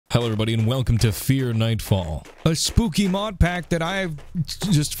Hello everybody and welcome to Fear Nightfall, a spooky mod pack that I've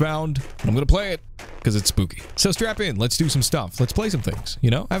just found. I'm gonna play it because it's spooky. So strap in, let's do some stuff. Let's play some things,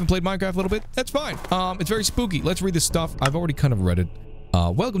 you know? I haven't played Minecraft a little bit, that's fine. It's very spooky. Let's read this stuff. I've already kind of read it.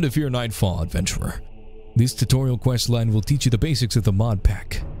 Welcome to Fear Nightfall, adventurer. This tutorial quest line will teach you the basics of the mod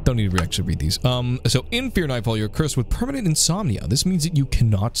pack. Don't need to actually read these. So in Fear Nightfall, you're cursed with permanent insomnia. This means that you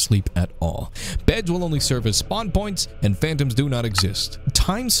cannot sleep at all. Beds will only serve as spawn points, and phantoms do not exist.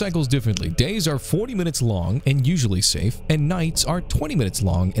 Time cycles differently. Days are 40 minutes long and usually safe, and nights are 20 minutes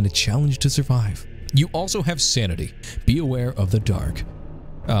long and a challenge to survive. You also have sanity. Be aware of the dark.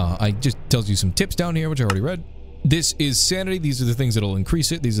 I just tells you some tips down here, which I already read. This is sanity. These are the things that'll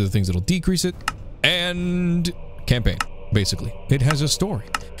increase it. These are the things that'll decrease it. And campaign, basically. It has a story.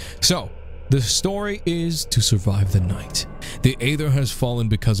 So, the story is to survive the night. The Aether has fallen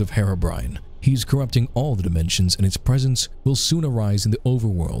because of Herobrine. He's corrupting all the dimensions, and its presence will soon arise in the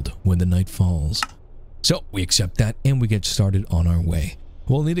overworld when the night falls. So, we accept that, and we get started on our way.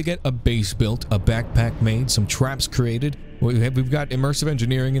 We'll need to get a base built, a backpack made, some traps created. We've got immersive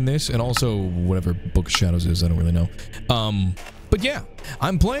engineering in this, and also whatever Book of Shadows is, I don't really know. But yeah,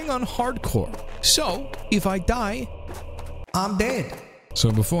 I'm playing on hardcore, so if I die, I'm dead. So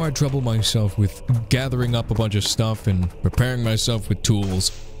before I trouble myself with gathering up a bunch of stuff and preparing myself with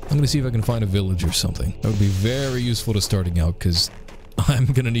tools, I'm gonna see if I can find a village or something. That would be very useful to starting out, because I'm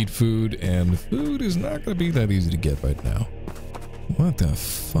gonna need food, and food is not gonna be that easy to get right now. What the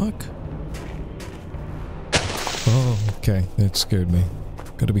fuck? Oh, okay, that scared me.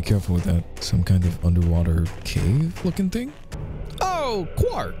 Gotta be careful with that. Some kind of underwater cave-looking thing? Oh,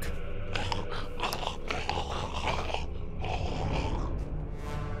 Quark!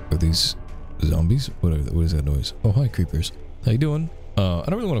 Are these zombies? What is that noise? Oh, hi, creepers. How you doing? I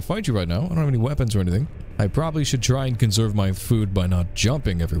don't really want to fight you right now. I don't have any weapons or anything. I probably should try and conserve my food by not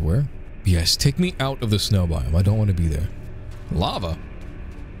jumping everywhere. Yes, take me out of the snow biome. I don't want to be there. Lava?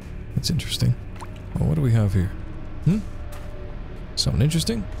 That's interesting. Well, what do we have here? Something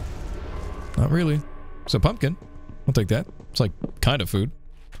interesting? Not really. It's a pumpkin. I'll take that. It's like, kind of food.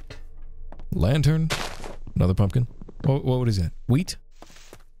 Lantern. Another pumpkin. What is that? Wheat?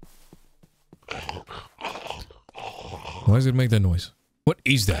 Why does it make that noise? What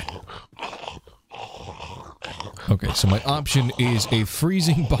is that? Okay, so my option is a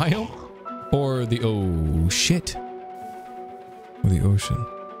freezing biome or the... oh, shit. Or the ocean.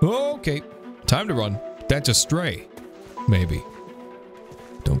 Okay, time to run. That's a stray. Maybe.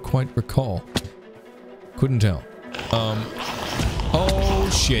 Don't quite recall. Couldn't tell. Oh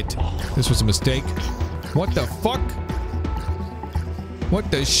shit. This was a mistake. What the fuck?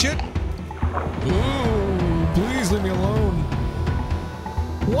 What the shit? Ooh, please leave me alone.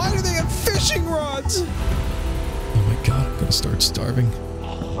 Why do they have fishing rods? Oh my god, I'm gonna start starving.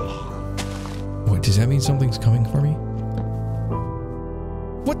 What, does that mean something's coming for me?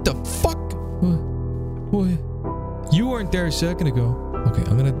 What the fuck? What? You weren't there a second ago. Okay,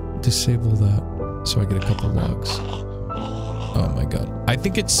 I'm gonna disable that so I get a couple logs. Oh my god. I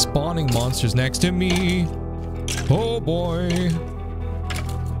think it's spawning monsters next to me. Oh boy.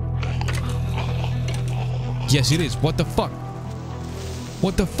 Yes, it is. What the fuck?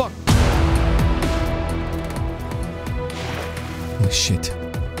 What the fuck? Holy shit.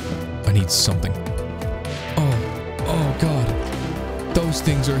 I need something. Oh god. Those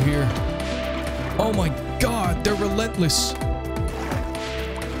things are here. Oh my god, they're relentless.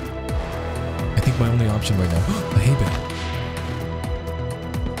 I think my only option right now... a hay bale.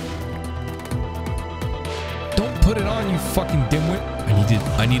 Don't put it on, you fucking dimwit.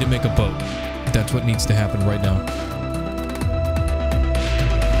 I need to make a boat. That's what needs to happen right now.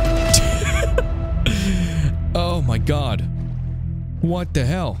 Oh my god. What the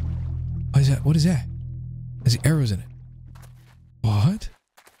hell? What is that? What is that? There's arrows in it. What?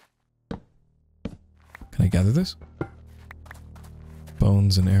 Can I gather this?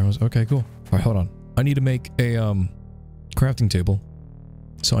 Bones and arrows. Okay, cool. Alright, hold on. I need to make a, crafting table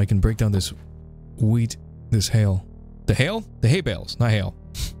so I can break down this wheat, this hail. The hail? The hay bales, not hail.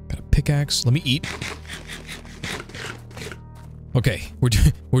 Got a pickaxe. Let me eat. Okay,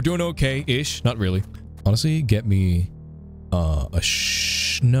 we're doing okay-ish. Not really. Honestly, get me,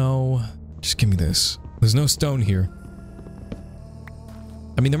 no. Just give me this. There's no stone here.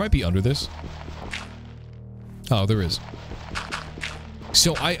 I mean, there might be under this. Oh, there is.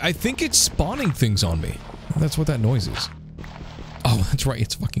 So, I think it's spawning things on me. That's what that noise is. Oh, that's right.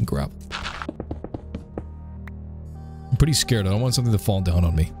 It's fucking gravel. I'm pretty scared. I don't want something to fall down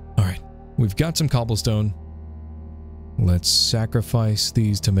on me. Alright. We've got some cobblestone. Let's sacrifice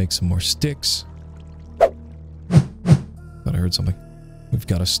these to make some more sticks. Thought I heard something. We've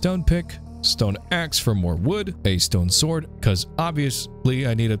got a stone pick, stone axe for more wood, a stone sword, because obviously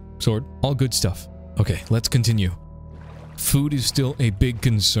I need a sword. All good stuff. Okay, let's continue. Food is still a big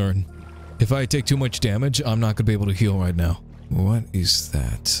concern. If I take too much damage, I'm not going to be able to heal right now. What is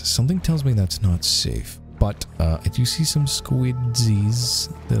that? Something tells me that's not safe. But I do see some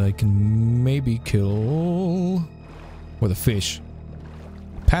squidsies that I can maybe kill with a fish.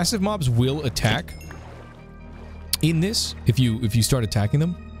 Passive mobs will attack in this if you start attacking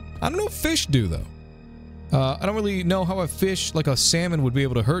them. I don't know if fish do though. I don't really know how a fish like a salmon would be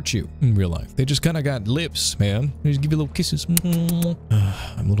able to hurt you in real life. They just kind of got lips, man. They just give you little kisses.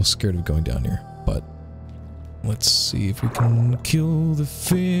 I'm a little scared of going down here, but let's see if we can kill the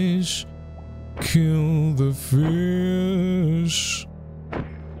fish. Kill the fish.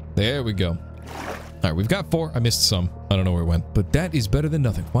 There we go. Alright, we've got 4. I missed some. I don't know where it went. But that is better than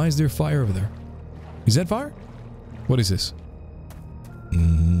nothing. Why is there fire over there? Is that fire? What is this?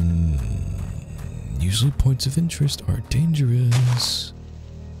 Usually points of interest are dangerous.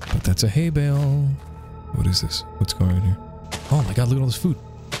 But that's a hay bale. What is this? What's going on here? Oh my god, look at all this food.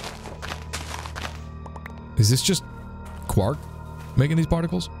 Is this just quark making these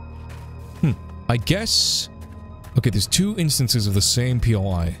particles? I guess... Okay, there's 2 instances of the same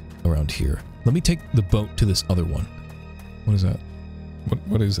POI around here. Let me take the boat to this other one. What is that?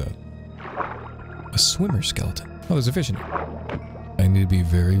 What is that? A swimmer skeleton. Oh, there's a fish in here. I need to be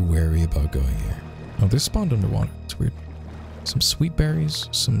very wary about going here. Oh, this spawned underwater. It's weird. Some sweet berries,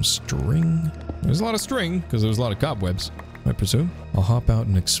 some string. There's a lot of string, because there's a lot of cobwebs, I presume. I'll hop out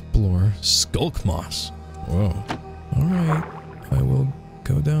and explore. Skulk moss. Whoa. Alright. I will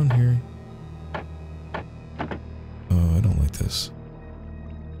go down here. Oh, I don't like this.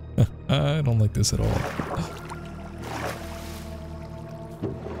 I don't like this at all.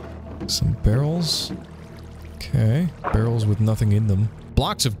 Some barrels. Okay. Barrels with nothing in them.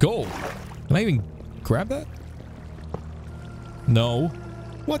 Blocks of gold. Can I even grab that? No.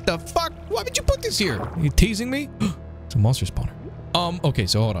 What the fuck? Why would you put this here? Are you teasing me? It's a monster spawner. Okay,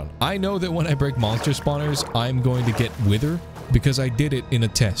 so hold on. I know that when I break monster spawners, I'm going to get wither because I did it in a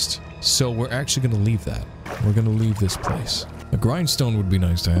test. So we're actually going to leave that. We're going to leave this place. A grindstone would be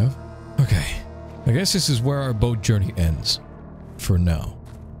nice to have. Okay. I guess this is where our boat journey ends. For now.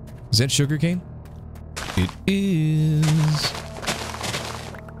 Is that sugarcane? It is.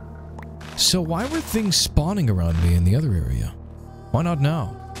 So why were things spawning around me in the other area? Why not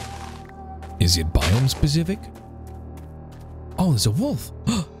now? Is it biome specific? Oh, there's a wolf.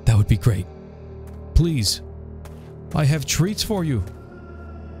 That would be great. Please. I have treats for you.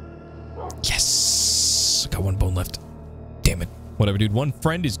 Yes! I got 1 bone left. Damn it. Whatever, dude. 1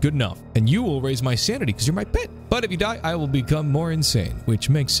 friend is good enough. And you will raise my sanity because you're my pet. But if you die, I will become more insane, which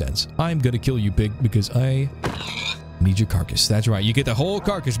makes sense. I'm gonna kill you, pig, because I need your carcass. That's right. You get the whole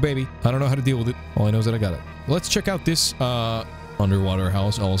carcass, baby. I don't know how to deal with it. All I know is that I got it. Let's check out this, underwater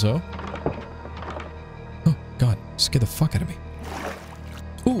house also. Oh, God. Scare the fuck out of me.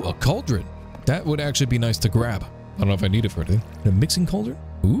 Ooh, a cauldron. That would actually be nice to grab. I don't know if I need it for anything. A mixing cauldron?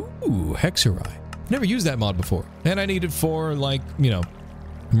 Ooh, hexerai. Never used that mod before. And I need it for, like, you know,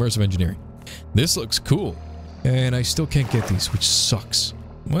 immersive engineering. This looks cool. And I still can't get these, which sucks.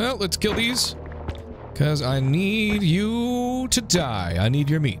 Well, let's kill these. Because I need you to die. I need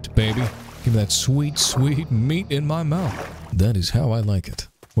your meat, baby. Give me that sweet, sweet meat in my mouth. That is how I like it.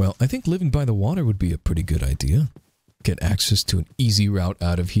 Well, I think living by the water would be a pretty good idea. Get access to an easy route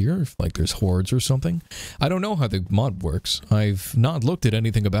out of here, if like there's hordes or something. I don't know how the mod works. I've not looked at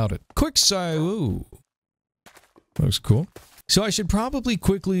anything about it. Ooh. Looks cool. So I should probably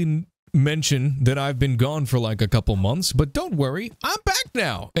quickly mention that I've been gone for like a couple months, but don't worry, I'm back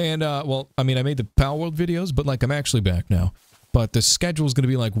now. And, well, I mean, I made the Pal World videos, but like I'm actually back now. But the schedule is going to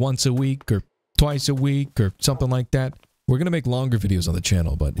be like once a week or twice a week or something like that. We're going to make longer videos on the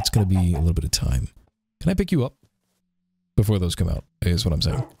channel, but it's going to be a little bit of time. Can I pick you up? Before those come out, is what I'm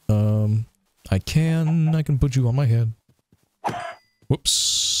saying. I can put you on my head.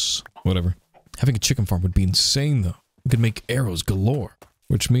 Whoops. Whatever. Having a chicken farm would be insane, though. We could make arrows galore.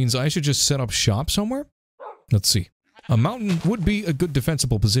 Which means I should just set up shop somewhere? Let's see. A mountain would be a good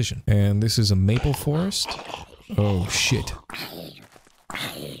defensible position. And this is a maple forest. Oh, shit.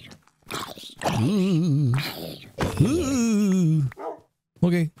 Ooh. Ooh.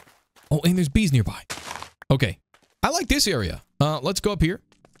 Okay. Oh, and there's bees nearby. Okay. I like this area. Let's go up here.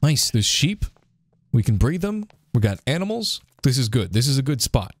 Nice. There's sheep. We can breed them. We got animals. This is good. This is a good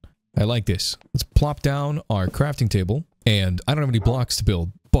spot. I like this. Let's plop down our crafting table. And I don't have any blocks to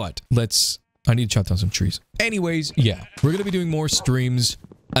build, but I need to chop down some trees. Anyways, yeah. We're going to be doing more streams.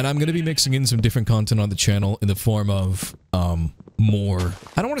 And I'm going to be mixing in some different content on the channel in the form of, more.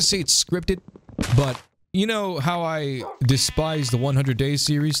 I don't want to say it's scripted, but you know how I despise the 100 Days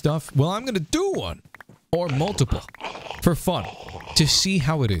series stuff? Well, I'm gonna do one. Or multiple. For fun. To see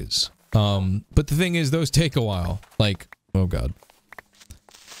how it is. But the thing is, those take a while. Like, oh god.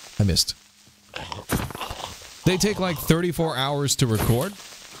 I missed. They take like 34 hours to record.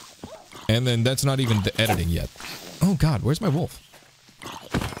 And then that's not even the editing yet. Oh god, where's my wolf?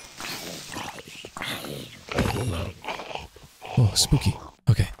 Oh, spooky.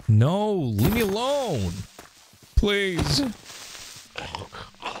 Okay. No, leave me alone. Please.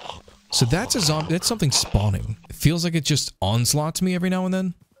 So that's a zombie. That's something spawning. It feels like it just onslaughts me every now and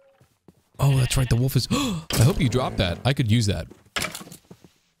then. Oh, that's right. The wolf is... I hope you dropped that. I could use that.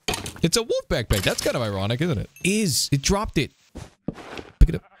 It's a wolf backpack. That's kind of ironic, isn't it? It dropped it. Pick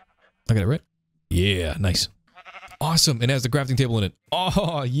it up. I got it right. Yeah, nice. Awesome. It has the crafting table in it.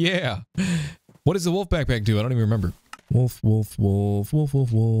 Oh, yeah. What does the wolf backpack do? I don't even remember. Wolf, wolf, wolf, wolf,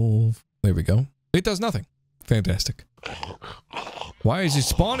 wolf, wolf. There we go. It does nothing. Fantastic. Why is it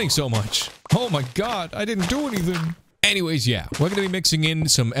spawning so much? Oh my god, I didn't do anything. Anyways, yeah, we're gonna be mixing in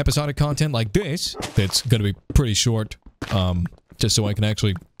some episodic content like this. That's gonna be pretty short. Just so I can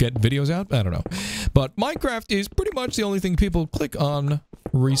actually get videos out. I don't know. But Minecraft is pretty much the only thing people click on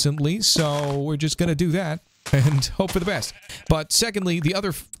recently, so we're just gonna do that and hope for the best. But secondly, the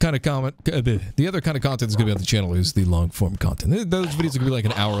other kind of content that's gonna be on the channel is the long form content. Those videos are gonna be like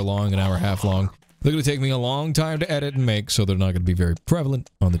an hour long, an hour and a half long. They're going to take me a long time to edit and make, so they're not going to be very prevalent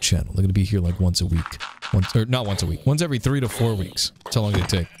on the channel. They're going to be here like once a week. Or not once a week. Once every 3 to 4 weeks. That's how long it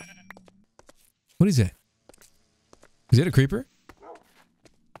take. What is that? Is that a creeper?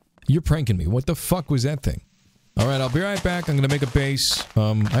 You're pranking me. What the fuck was that thing? Alright, I'll be right back. I'm going to make a base.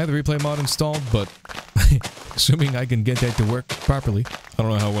 I have the replay mod installed, but assuming I can get that to work properly. I don't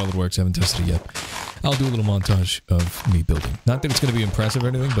know how well it works. I haven't tested it yet. I'll do a little montage of me building. Not that it's going to be impressive or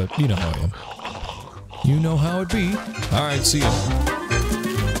anything, but you know how I am. You know how it be. Alright, see ya.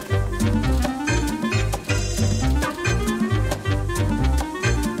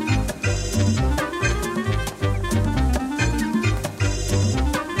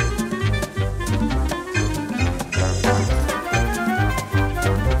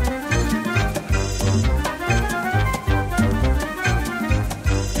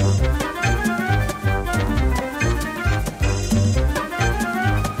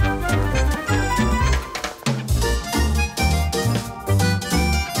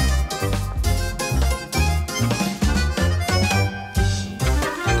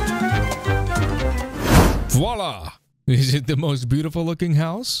 Voila! Is it the most beautiful looking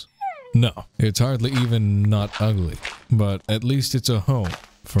house? No, it's hardly even not ugly, but at least it's a home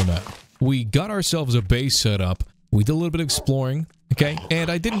for now. We got ourselves a base set up, we did a little bit of exploring, okay, and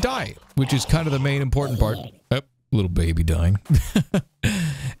I didn't die, which is kind of the main important part. Oh, little baby dying.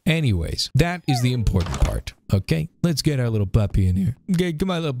 Anyways, that is the important part, okay? Let's get our little puppy in here. Okay, come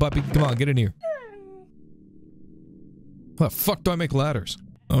on little puppy, come on, get in here. How the fuck do I make ladders?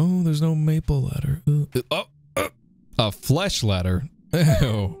 Oh, there's no maple ladder. A flesh ladder.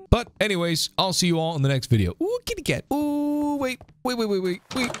 Oh. But anyways, I'll see you all in the next video. Ooh, kitty cat. Ooh, wait.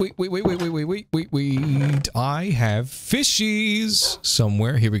 I have fishies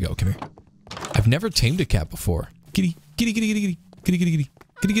somewhere. Here we go. Come here. I've never tamed a cat before. Kitty, kitty, kitty, kitty, kitty, kitty, kitty, kitty,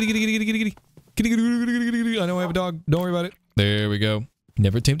 kitty, kitty, kitty, kitty, kitty, kitty, kitty, kitty. I know I have a dog. Don't worry about it. There we go.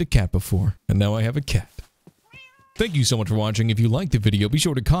 Never tamed a cat before, and now I have a cat. Thank you so much for watching. If you liked the video, be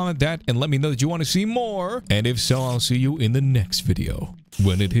sure to comment that and let me know that you want to see more. And if so, I'll see you in the next video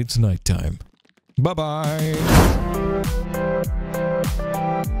when it hits nighttime. Bye-bye.